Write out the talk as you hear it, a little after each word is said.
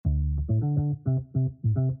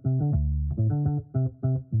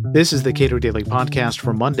This is the Cato Daily Podcast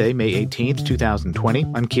for Monday, May 18th, 2020.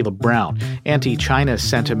 I'm Caleb Brown. Anti-China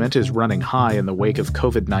sentiment is running high in the wake of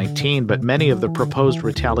COVID-19, but many of the proposed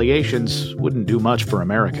retaliations wouldn't do much for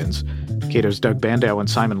Americans. Cato's Doug Bandow and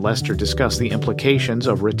Simon Lester discuss the implications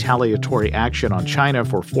of retaliatory action on China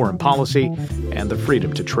for foreign policy and the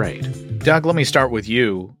freedom to trade. Doug, let me start with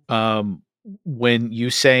you. When you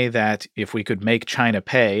say that if we could make China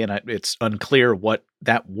pay, and it's unclear what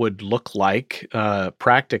that would look like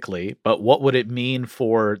practically, but what would it mean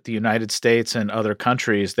for the United States and other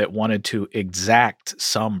countries that wanted to exact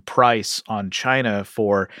some price on China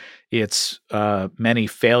for its many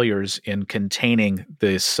failures in containing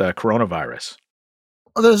this coronavirus?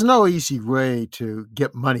 Well, there's no easy way to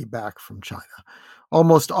get money back from China.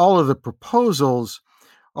 Almost all of the proposals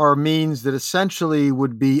are means that essentially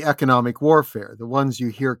would be economic warfare, the ones you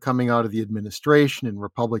hear coming out of the administration and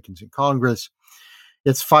Republicans in Congress.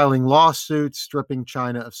 It's filing lawsuits, stripping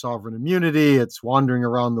China of sovereign immunity. It's wandering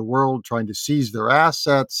around the world trying to seize their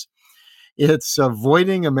assets. It's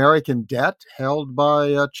avoiding American debt held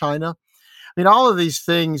by China. I mean, all of these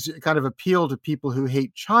things kind of appeal to people who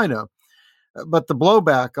hate China, but the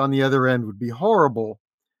blowback on the other end would be horrible.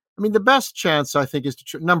 I mean, the best chance, I think, is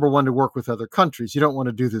to, number one, to work with other countries. You don't want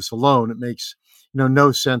to do this alone. It makes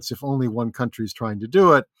no sense if only one country is trying to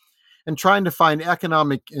do it. And trying to find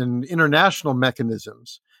economic and international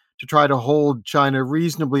mechanisms to try to hold China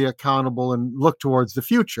reasonably accountable and look towards the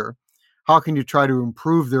future. How can you try to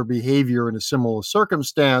improve their behavior in a similar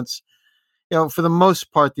circumstance? For the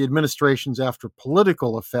most part, the administration's after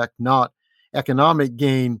political effect, not economic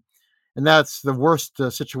gain. And that's the worst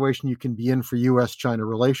situation you can be in for U.S.-China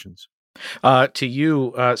relations. To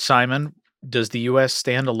you, Simon, does the U.S.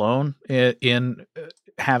 stand alone in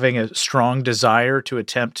having a strong desire to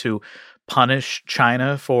attempt to punish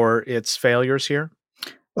China for its failures here?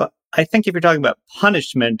 Well, I think if you're talking about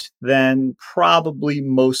punishment, then probably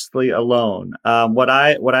mostly alone. What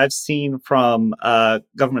I've seen from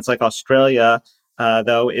governments like Australia,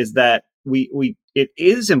 though, is that it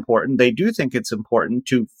is important. They do think it's important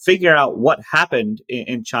to figure out what happened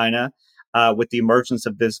in China with the emergence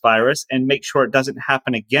of this virus and make sure it doesn't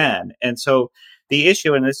happen again. And so the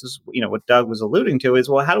issue, and this is what Doug was alluding to, is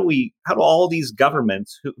how do all these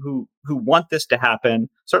governments who want this to happen,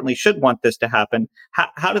 certainly should want this to happen,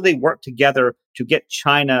 how do they work together to get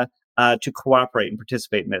China to cooperate and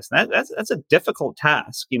participate in this? And that's a difficult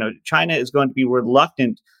task. China is going to be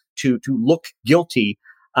reluctant to look guilty.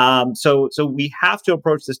 So we have to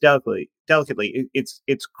approach this delicately.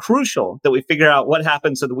 It's crucial that we figure out what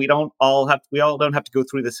happened so that we all don't have to go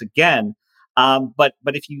through this again. But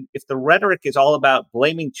if the rhetoric is all about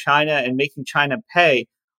blaming China and making China pay,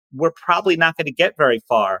 we're probably not going to get very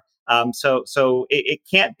far. So it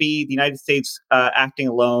can't be the United States acting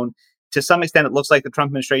alone. To some extent, it looks like the Trump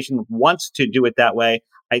administration wants to do it that way.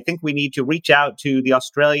 I think we need to reach out to the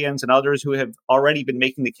Australians and others who have already been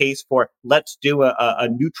making the case for let's do a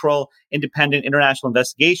neutral, independent international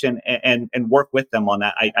investigation and work with them on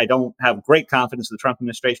that. I don't have great confidence the Trump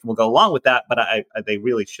administration will go along with that, but they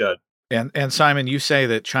really should. And Simon, you say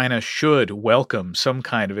that China should welcome some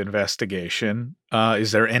kind of investigation.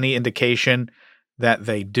 Is there any indication that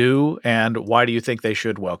they do, and why do you think they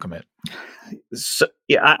should welcome it? So,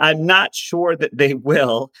 I'm not sure that they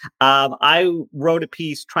will. I wrote a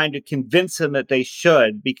piece trying to convince them that they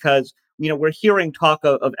should, because we're hearing talk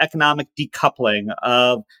of economic decoupling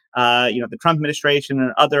of the Trump administration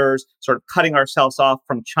and others sort of cutting ourselves off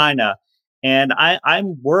from China, and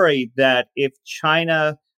I'm worried that if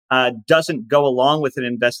China doesn't go along with an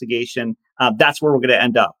investigation, that's where we're going to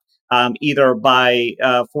end up. Either by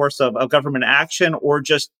force of government action or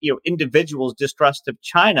just individuals' distrust of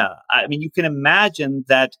China. I mean, you can imagine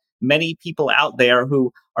that many people out there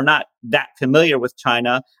who are not that familiar with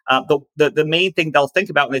China, the main thing they'll think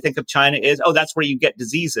about when they think of China is, oh, that's where you get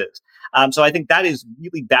diseases. So I think that is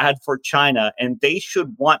really bad for China, and they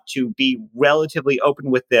should want to be relatively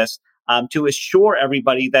open with this to assure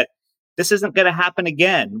everybody that this isn't going to happen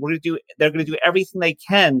again. They're going to do everything they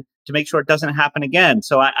can to make sure it doesn't happen again.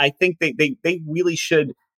 So I think they really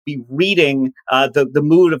should be reading the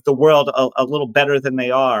mood of the world a little better than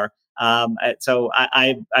they are. So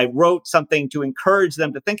I wrote something to encourage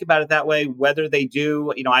them to think about it that way. Whether they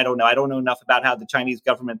do, I don't know. I don't know enough about how the Chinese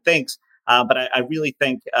government thinks, but I really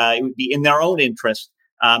think it would be in their own interest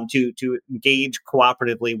to engage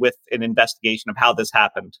cooperatively with an investigation of how this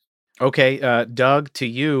happened. Okay, Doug, to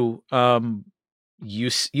you,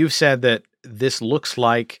 you've said that this looks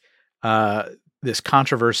like this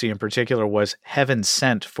controversy in particular was heaven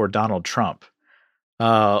sent for Donald Trump.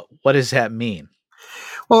 What does that mean?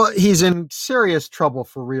 Well, he's in serious trouble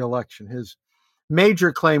for reelection. His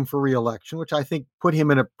major claim for reelection, which I think put him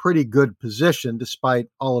in a pretty good position despite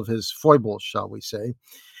all of his foibles, shall we say,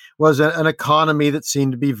 was an economy that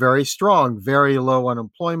seemed to be very strong, very low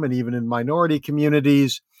unemployment, even in minority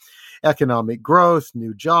communities, economic growth,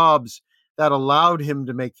 new jobs. That allowed him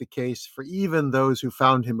to make the case for even those who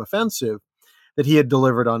found him offensive that he had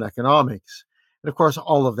delivered on economics. And of course,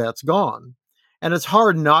 all of that's gone. And it's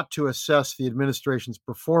hard not to assess the administration's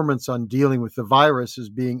performance on dealing with the virus as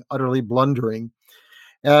being utterly blundering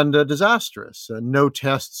and disastrous. No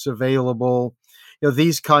tests available,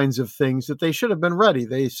 these kinds of things that they should have been ready.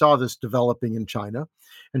 They saw this developing in China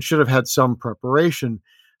and should have had some preparation.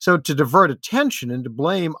 So to divert attention and to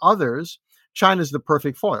blame others, China's the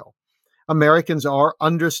perfect foil. Americans are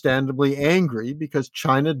understandably angry because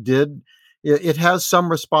China it has some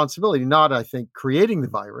responsibility, not, I think, creating the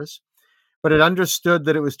virus, but it understood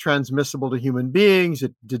that it was transmissible to human beings.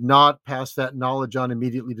 It did not pass that knowledge on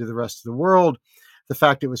immediately to the rest of the world. The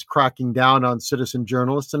fact it was cracking down on citizen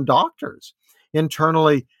journalists and doctors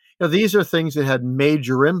internally, these are things that had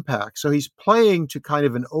major impact. So he's playing to kind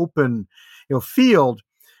of an open, field.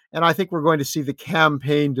 And I think we're going to see the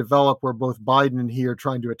campaign develop where both Biden and he are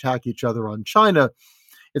trying to attack each other on China.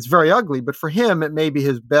 It's very ugly, but for him, it may be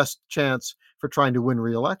his best chance for trying to win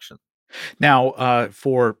re-election. Now,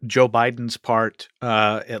 for Joe Biden's part,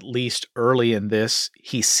 at least early in this,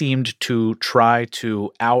 he seemed to try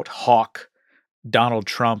to out-hawk Donald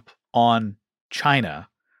Trump on China.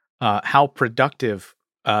 How productive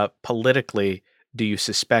politically do you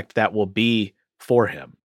suspect that will be for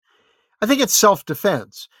him? I think it's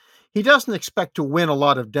self-defense. He doesn't expect to win a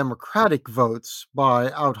lot of Democratic votes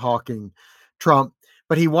by out-hawking Trump,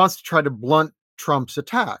 but he wants to try to blunt Trump's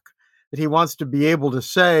attack. That he wants to be able to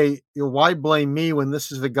say, why blame me when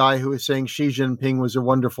this is the guy who is saying Xi Jinping was a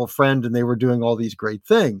wonderful friend and they were doing all these great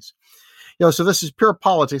things. So this is pure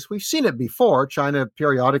politics. We've seen it before. China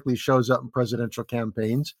periodically shows up in presidential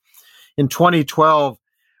campaigns. In 2012,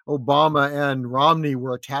 Obama and Romney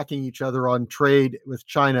were attacking each other on trade with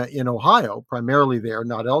China in Ohio, primarily there,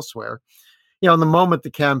 not elsewhere. And the moment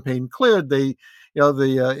the campaign cleared, it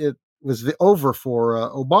was over for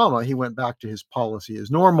Obama. He went back to his policy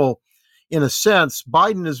as normal. In a sense,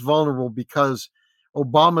 Biden is vulnerable because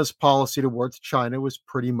Obama's policy towards China was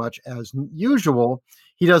pretty much as usual.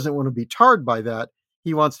 He doesn't want to be tarred by that.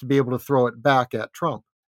 He wants to be able to throw it back at Trump.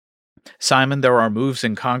 Simon, there are moves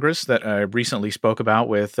in Congress that I recently spoke about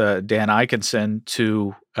with Dan Ikenson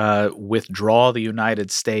to withdraw the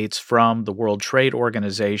United States from the World Trade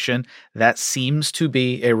Organization. That seems to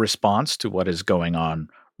be a response to what is going on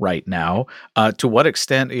right now. To what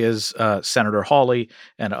extent is Senator Hawley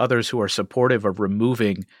and others who are supportive of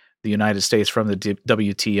removing the United States from the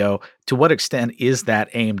WTO, to what extent is that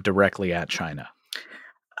aimed directly at China?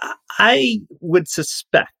 I would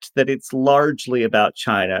suspect that it's largely about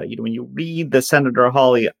China. When you read the Senator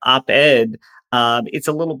Hawley op-ed, it's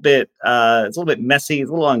a little bit messy. It's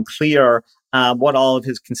a little unclear what all of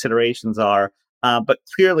his considerations are. But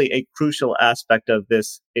clearly, a crucial aspect of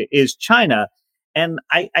this is China. And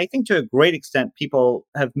I think to a great extent, people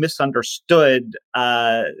have misunderstood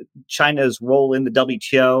China's role in the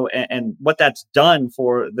WTO and what that's done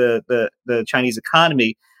for the Chinese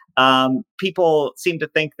economy. People seem to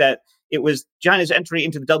think that it was China's entry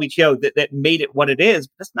into the WTO that made it what it is.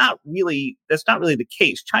 That's not really the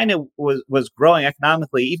case. China was growing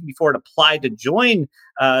economically even before it applied to join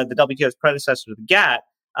the WTO's predecessor, the GATT.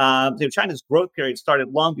 China's growth period started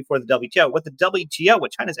long before the WTO.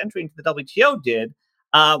 What China's entry into the WTO did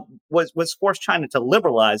was force China to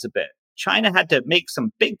liberalize a bit. China had to make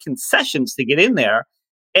some big concessions to get in there.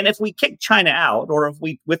 And if we kick China out, or if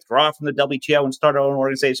we withdraw from the WTO and start our own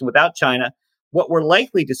organization without China, what we're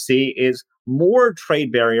likely to see is more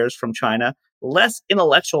trade barriers from China, less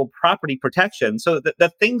intellectual property protection. So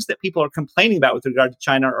the things that people are complaining about with regard to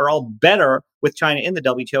China are all better with China in the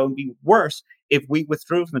WTO and be worse if we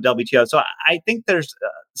withdrew from the WTO. So I think there's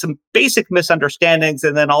some basic misunderstandings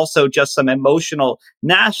and then also just some emotional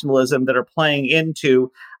nationalism that are playing into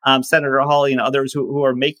Senator Hawley and others who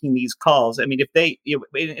are making these calls. I mean,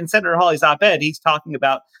 in Senator Hawley's op-ed, he's talking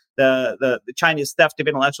about the Chinese theft of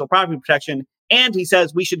intellectual property protection, and he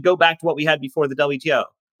says we should go back to what we had before the WTO.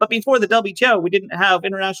 But before the WTO, we didn't have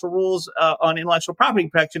international rules on intellectual property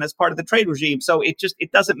protection as part of the trade regime. So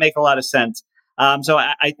it doesn't make a lot of sense. So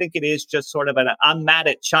I think it is just sort of I'm mad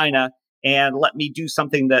at China and let me do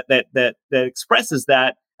something that expresses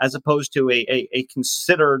that, as opposed to a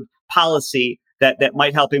considered policy that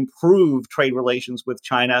might help improve trade relations with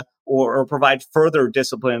China or provide further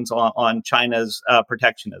disciplines on China's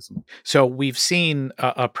protectionism. So we've seen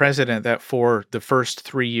a president that for the first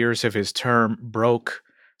 3 years of his term broke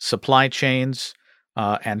supply chains,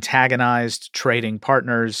 antagonized trading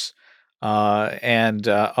partners, and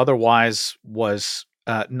otherwise was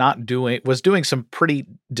doing some pretty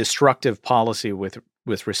destructive policy with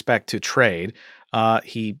respect to trade.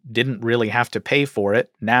 He didn't really have to pay for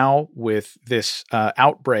it. Now, with this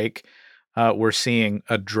outbreak, we're seeing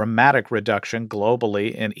a dramatic reduction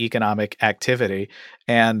globally in economic activity.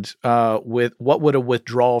 And with what would a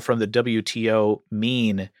withdrawal from the WTO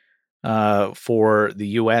mean for the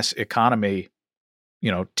U.S. economy,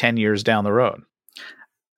 10 years down the road?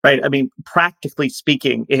 Right. I mean, practically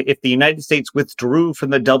speaking, if the United States withdrew from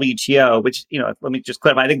the WTO, which, let me just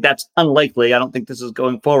clarify, I think that's unlikely. I don't think this is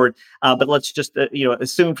going forward. But let's just,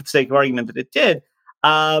 assume for the sake of argument that it did.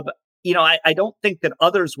 I don't think that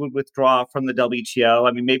others would withdraw from the WTO.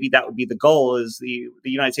 I mean, maybe that would be the goal, is the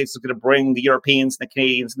United States is going to bring the Europeans and the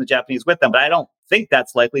Canadians and the Japanese with them. But I don't think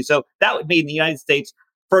that's likely. So that would mean the United States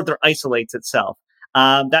further isolates itself.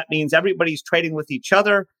 That means everybody's trading with each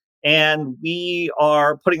other, and we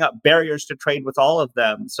are putting up barriers to trade with all of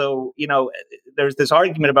them. So, there's this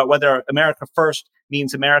argument about whether America first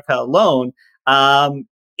means America alone.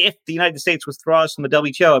 If the United States withdraws from the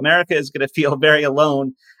WTO, America is going to feel very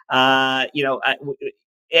alone. At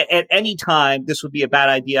any time, this would be a bad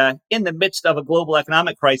idea. In the midst of a global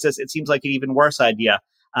economic crisis, it seems like an even worse idea.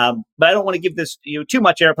 But I don't want to give this too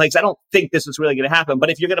much airplay, because I don't think this is really going to happen. But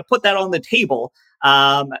if you're going to put that on the table,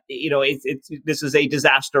 this is a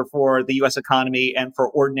disaster for the U.S. economy and for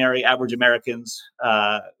ordinary average Americans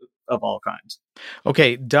of all kinds.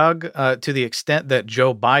 Okay, Doug, to the extent that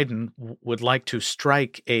Joe Biden would like to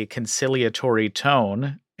strike a conciliatory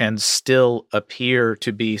tone and still appear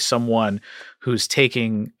to be someone who's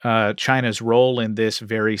taking China's role in this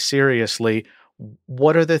very seriously,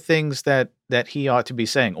 what are the things that he ought to be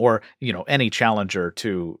saying, or, any challenger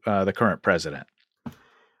to the current president?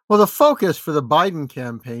 Well, the focus for the Biden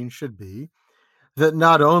campaign should be that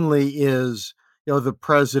not only is, the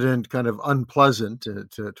president kind of unpleasant,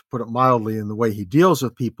 to put it mildly, in the way he deals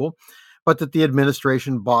with people, but that the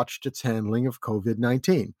administration botched its handling of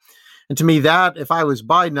COVID-19. And to me, that, if I was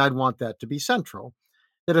Biden, I'd want that to be central.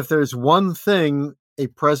 That if there's one thing a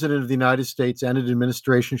president of the United States and an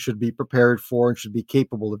administration should be prepared for and should be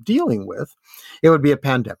capable of dealing with, it would be a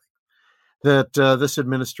pandemic. That this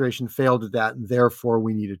administration failed at that, and therefore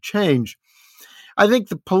we need a change. I think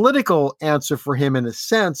the political answer for him, in a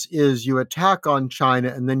sense, is you attack on China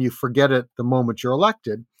and then you forget it the moment you're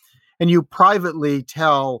elected, and you privately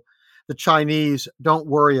tell the Chinese, don't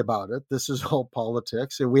worry about it. This is all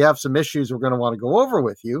politics. And we have some issues we're going to want to go over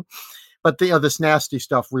with you. But this nasty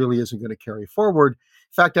stuff really isn't going to carry forward.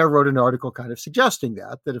 In fact, I wrote an article kind of suggesting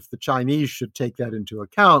that if the Chinese should take that into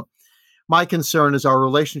account, my concern is our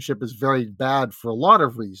relationship is very bad for a lot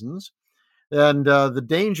of reasons. And the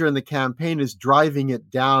danger in the campaign is driving it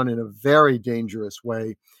down in a very dangerous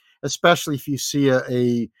way, especially if you see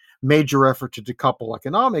a major effort to decouple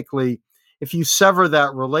economically. If you sever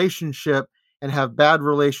that relationship and have bad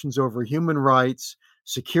relations over human rights,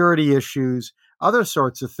 security issues, other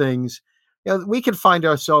sorts of things, we could find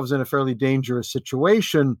ourselves in a fairly dangerous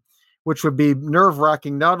situation, which would be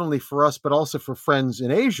nerve-wracking not only for us, but also for friends in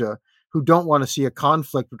Asia who don't want to see a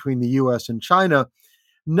conflict between the U.S. and China.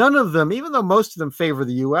 None of them, even though most of them favor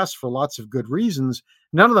the U.S. for lots of good reasons,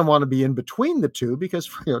 none of them want to be in between the two, because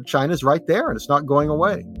China's right there and it's not going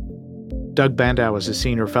away. Doug Bandow is a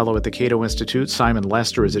senior fellow at the Cato Institute. Simon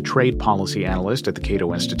Lester is a trade policy analyst at the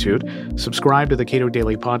Cato Institute. Subscribe to the Cato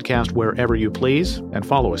Daily Podcast wherever you please, and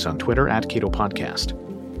follow us on Twitter @Cato Podcast.